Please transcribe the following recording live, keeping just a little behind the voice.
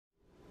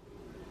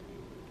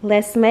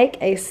Let's make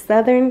a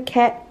southern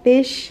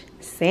catfish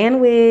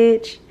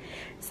sandwich.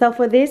 So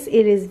for this,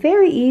 it is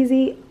very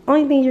easy.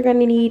 Only thing you're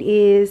gonna need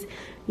is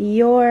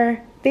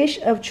your fish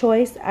of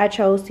choice. I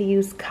chose to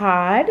use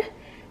cod.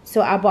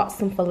 So I bought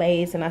some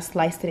fillets and I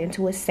sliced it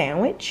into a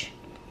sandwich.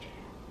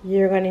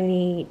 You're gonna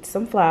need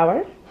some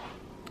flour,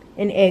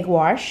 an egg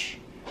wash,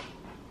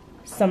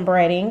 some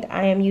breading.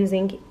 I am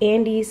using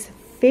Andy's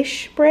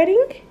fish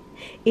breading.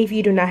 If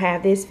you do not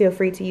have this, feel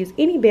free to use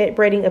any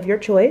breading of your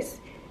choice.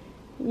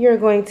 You're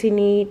going to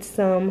need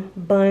some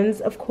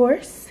buns, of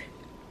course,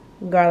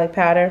 garlic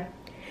powder,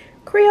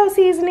 Creole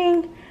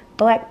seasoning,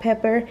 black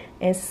pepper,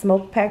 and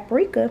smoked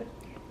paprika.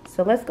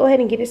 So let's go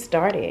ahead and get it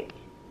started.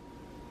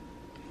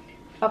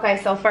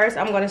 Okay, so first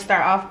I'm going to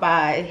start off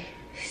by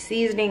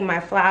seasoning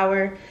my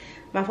flour.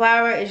 My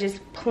flour is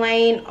just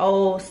plain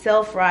old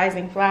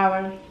self-rising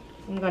flour.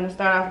 I'm going to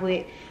start off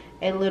with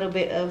a little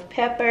bit of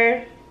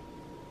pepper.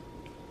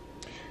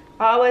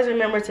 Always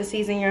remember to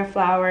season your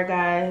flour,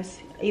 guys.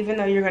 Even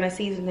though you're going to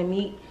season the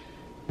meat,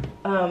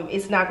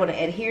 it's not going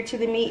to adhere to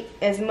the meat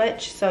as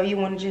much. So you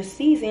want to just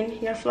season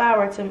your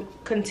flour to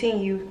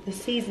continue the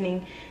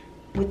seasoning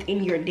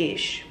within your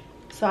dish.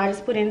 So I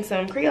just put in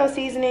some Creole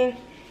seasoning.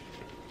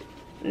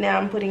 Now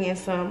I'm putting in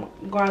some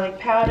garlic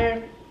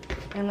powder.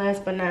 And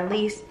last but not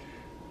least,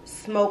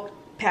 smoked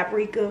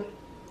paprika.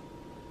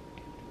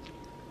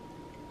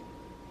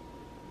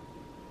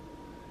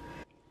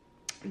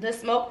 The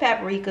smoked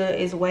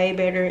paprika is way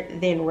better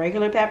than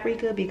regular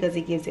paprika because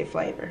it gives it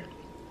flavor.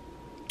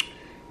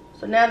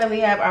 So now that we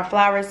have our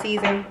flour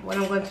seasoned, what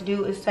I'm going to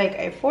do is take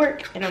a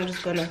fork and I'm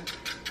just going to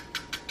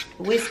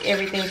whisk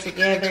everything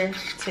together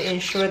to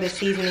ensure the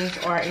seasonings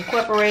are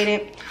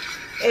incorporated.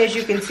 As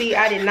you can see,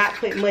 I did not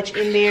put much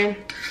in there.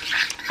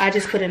 I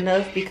just put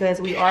enough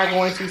because we are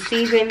going to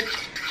season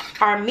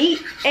our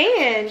meat,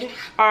 and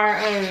our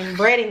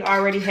breading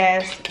already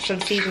has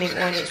some seasoning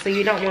on it, so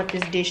you don't want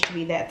this dish to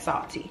be that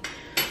salty.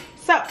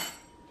 So,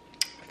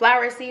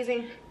 flour is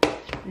seasoned.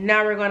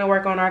 Now we're gonna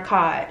work on our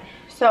cod.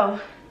 So,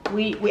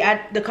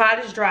 the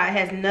cod is dry, it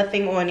has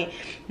nothing on it,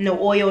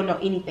 no oil, no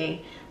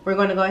anything. We're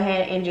gonna go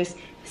ahead and just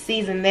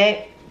season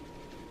that.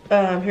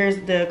 Here's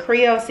the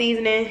Creole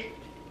seasoning,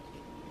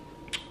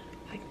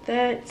 like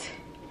that.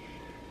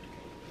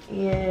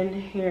 And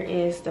here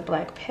is the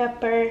black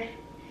pepper.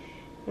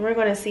 And we're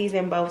gonna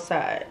season both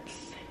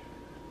sides.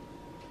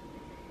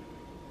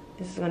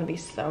 This is gonna be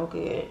so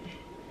good.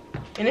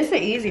 And it's an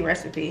easy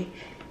recipe.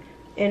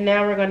 And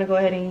now we're gonna go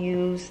ahead and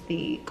use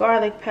the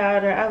garlic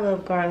powder. I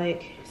love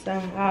garlic,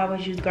 so I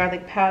always use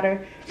garlic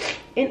powder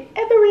in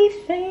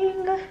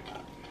everything. All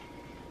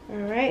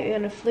right, we're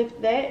gonna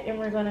flip that and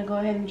we're gonna go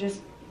ahead and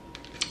just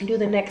do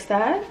the next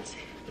side.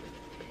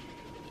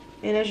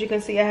 And as you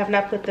can see, I have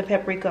not put the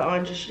paprika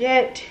on just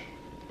yet,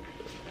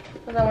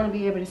 because I want to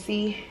be able to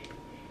see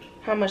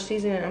how much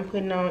seasoning I'm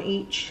putting on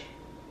each.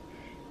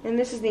 And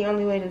this is the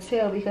only way to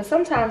tell, because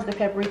sometimes the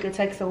paprika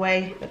takes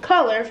away the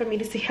color for me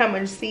to see how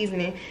much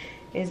seasoning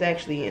is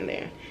actually in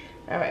there.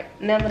 All right,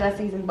 now that I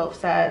seasoned both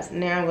sides,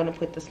 now I'm going to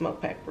put the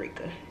smoked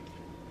paprika.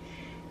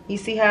 You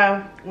see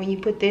how when you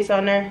put this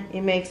on there,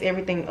 it makes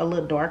everything a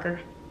little darker?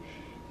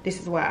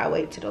 This is why I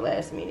wait to the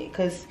last minute,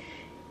 because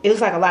it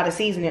looks like a lot of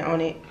seasoning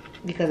on it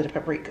because of the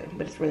paprika,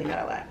 but it's really not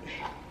a lot.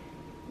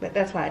 But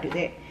that's why I do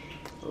that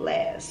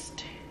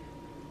last.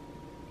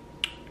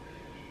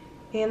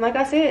 And like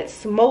I said,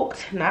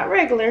 smoked, not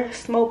regular,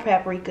 smoked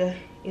paprika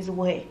is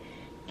what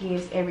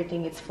gives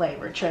everything its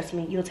flavor. Trust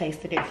me, you'll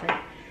taste the difference.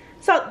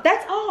 So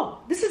that's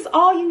all. This is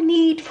all you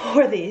need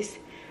for this.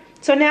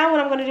 So now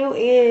what I'm gonna do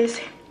is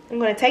I'm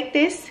gonna take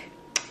this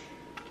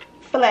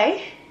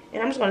filet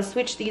and I'm just gonna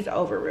switch these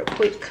over real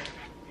quick.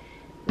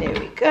 There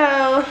we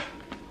go.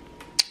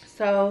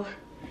 So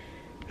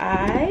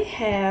I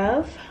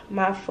have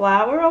my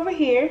flour over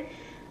here.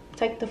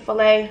 Take the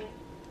filet,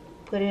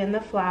 put it in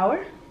the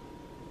flour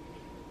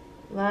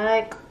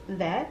like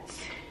that.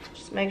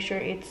 Just make sure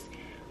it's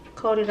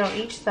coated on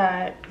each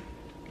side.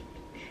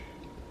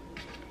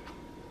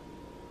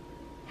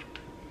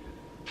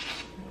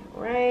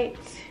 All right.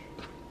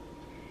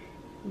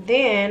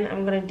 Then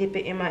I'm gonna dip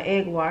it in my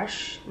egg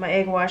wash. My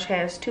egg wash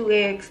has 2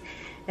 eggs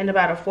and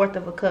about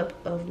 1/4 cup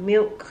of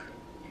milk.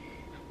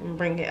 And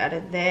bring it out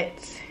of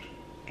that.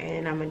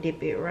 And I'm gonna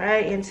dip it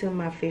right into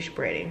my fish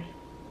breading.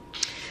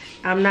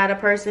 I'm not a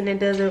person that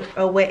does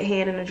a wet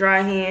hand and a dry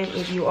hand.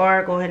 If you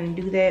are, go ahead and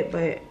do that,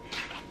 but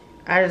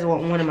I just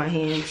want one of my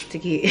hands to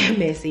get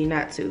messy,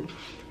 not two.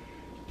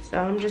 So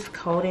I'm just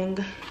coating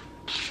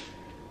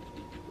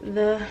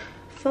the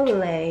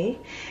filet.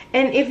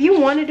 And if you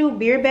want to do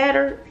beer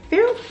batter,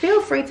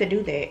 feel free to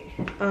do that.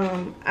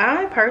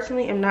 I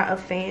personally am not a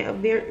fan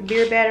of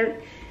beer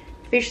battered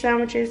fish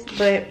sandwiches,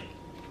 but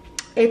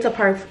it's a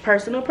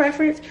personal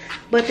preference.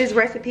 But this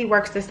recipe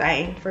works the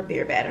same for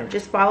beer batter.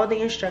 Just follow the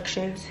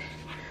instructions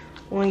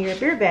on your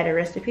beer batter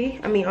recipe,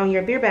 on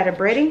your beer batter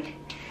breading,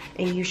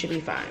 and you should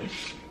be fine.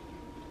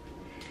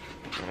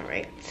 All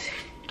right,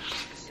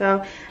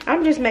 so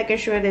I'm just making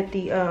sure that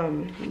the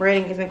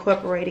breading is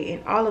incorporated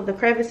in all of the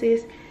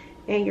crevices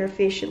And your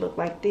fish should look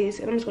like this.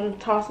 And I'm just going to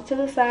toss it to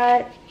the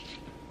side.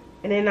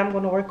 And then I'm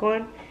going to work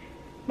on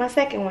my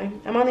second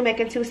one. I'm only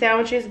making 2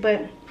 sandwiches,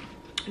 but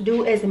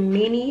do as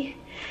many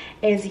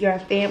as your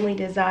family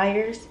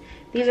desires.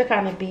 These are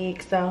kind of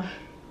big, so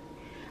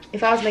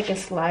if I was making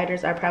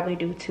sliders, I'd probably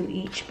do 2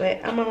 each.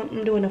 But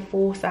I'm doing a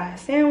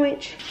full-size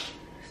sandwich,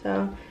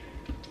 so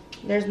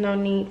there's no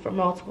need for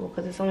multiple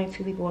because it's only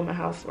 2 people in my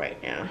house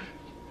right now.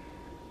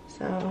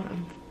 So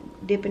I'm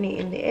dipping it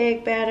in the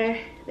egg batter,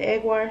 the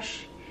egg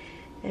wash,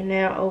 and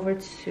now over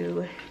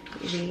to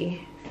the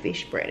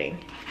fish breading.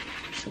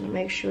 Just gonna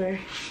make sure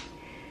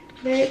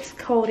that it's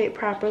coated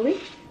properly.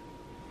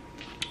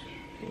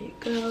 There you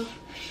go.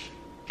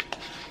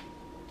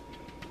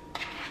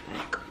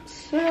 Like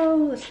so.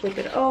 Let's flip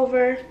it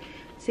over.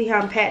 See how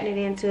I'm patting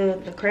it into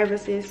the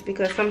crevices,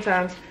 because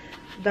sometimes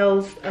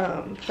those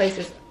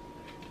places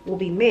will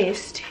be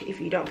missed if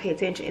you don't pay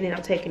attention. And then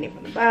I'm taking it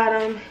from the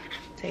bottom,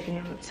 taking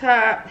it on the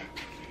top,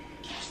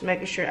 just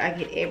making sure I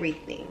get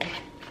everything.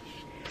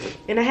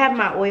 And I have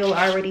my oil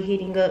already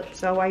heating up,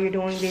 so while you're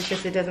doing this,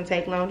 just it doesn't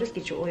take long, just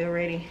get your oil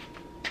ready.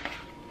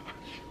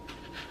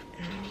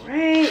 All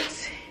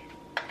right,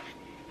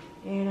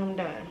 and I'm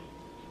done.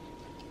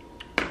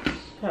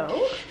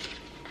 So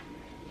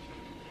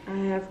I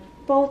have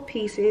both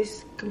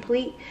pieces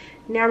complete.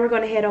 Now we're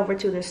going to head over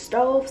to the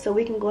stove so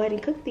we can go ahead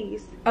and cook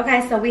these.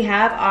 Okay, so we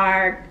have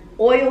our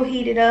oil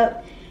heated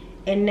up,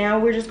 and now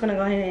we're just going to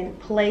go ahead and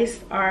place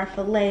our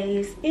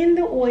fillets in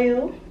the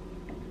oil.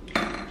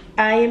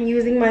 I am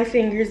using my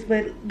fingers,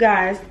 but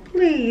guys,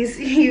 please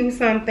use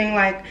something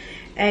like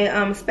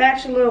a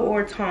spatula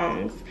or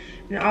tongs,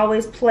 and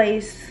always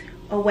place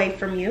away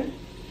from you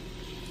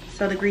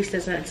so the grease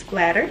doesn't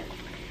splatter.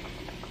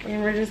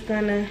 And we're just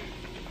gonna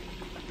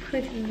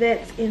put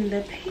that in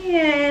the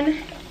pan,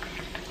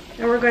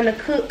 and we're gonna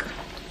cook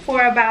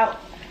for about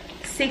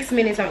 6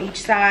 minutes on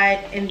each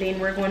side, and then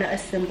we're going to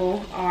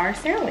assemble our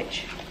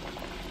sandwich.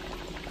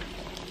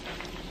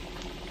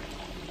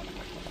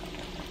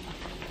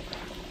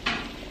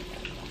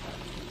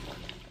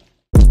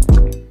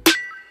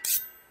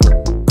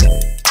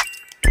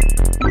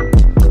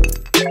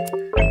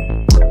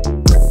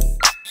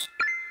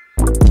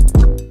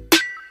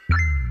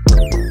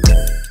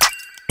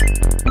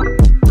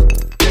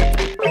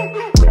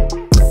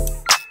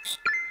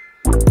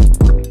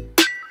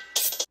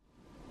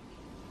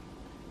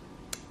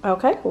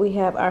 Okay, we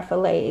have our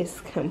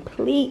fillets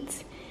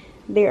complete.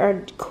 They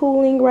are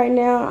cooling right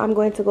now. I'm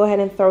going to go ahead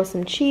and throw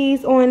some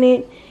cheese on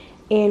it,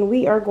 and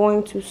we are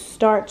going to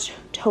start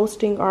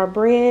toasting our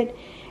bread.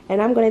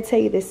 And I'm going to tell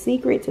you the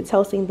secret to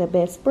toasting the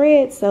best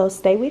bread, so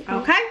stay with me.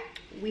 Okay,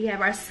 we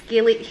have our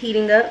skillet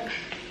heating up.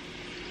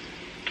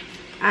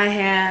 I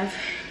have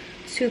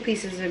 2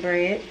 pieces of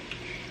bread.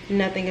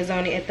 Nothing is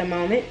on it at the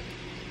moment.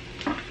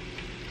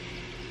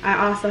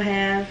 I also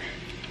have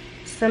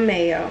some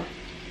mayo.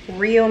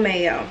 Real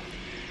mayo.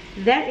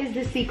 That is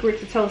the secret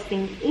to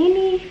toasting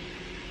any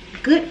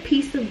good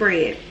piece of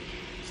bread.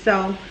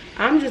 So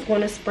I'm just going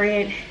to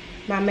spread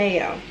my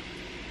mayo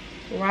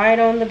right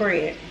on the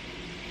bread.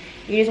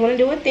 You just want to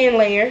do a thin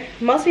layer.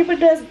 Most people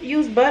does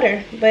use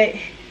butter, but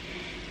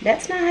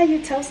that's not how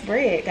you toast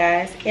bread,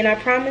 guys. And I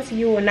promise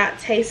you will not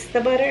taste the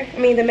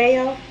the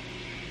mayo.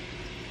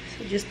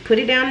 So just put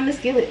it down in the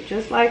skillet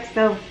just like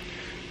so.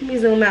 Let me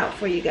zoom out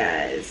for you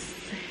guys.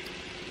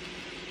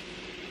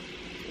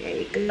 There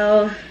you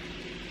go.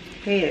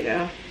 Here you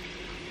go.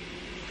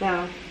 So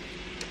I'm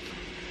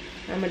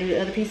gonna do the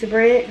other piece of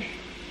bread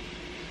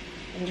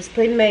and just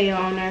put mayo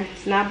on there.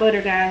 It's not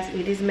butter, guys,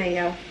 it is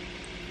mayo.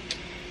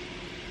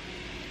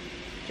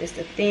 Just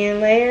a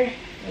thin layer,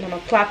 and I'm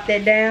gonna plop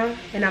that down,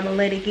 and I'm gonna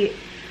let it get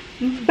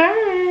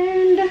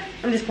burned.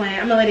 I'm just playing.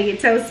 I'm gonna let it get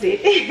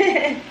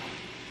toasted.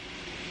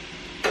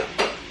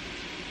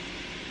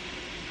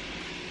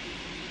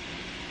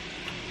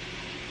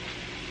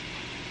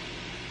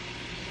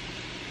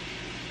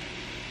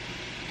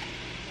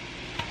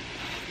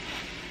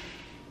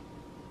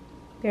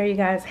 There you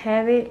guys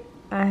have it.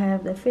 I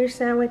have the fish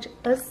sandwich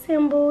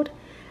assembled.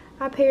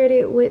 I paired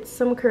it with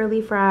some curly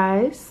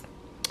fries,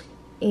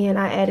 and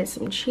I added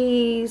some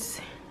cheese,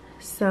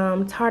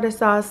 some tartar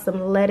sauce, some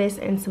lettuce,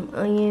 and some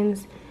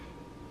onions.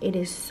 It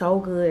is so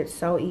good,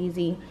 so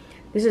easy.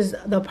 This is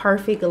the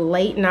perfect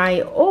late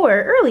night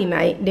or early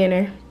night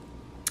dinner.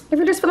 If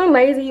you're just feeling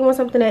lazy, you want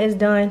something that is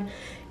done,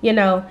 you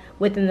know,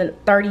 within the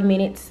 30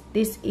 minutes,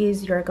 this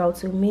is your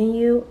go-to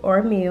menu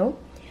or meal.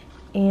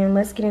 And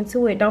let's get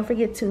into it. Don't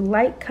forget to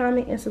like,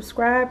 comment, and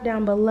subscribe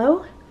down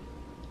below.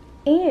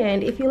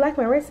 And if you like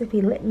my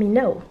recipe, let me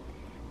know.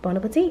 Bon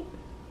appetit.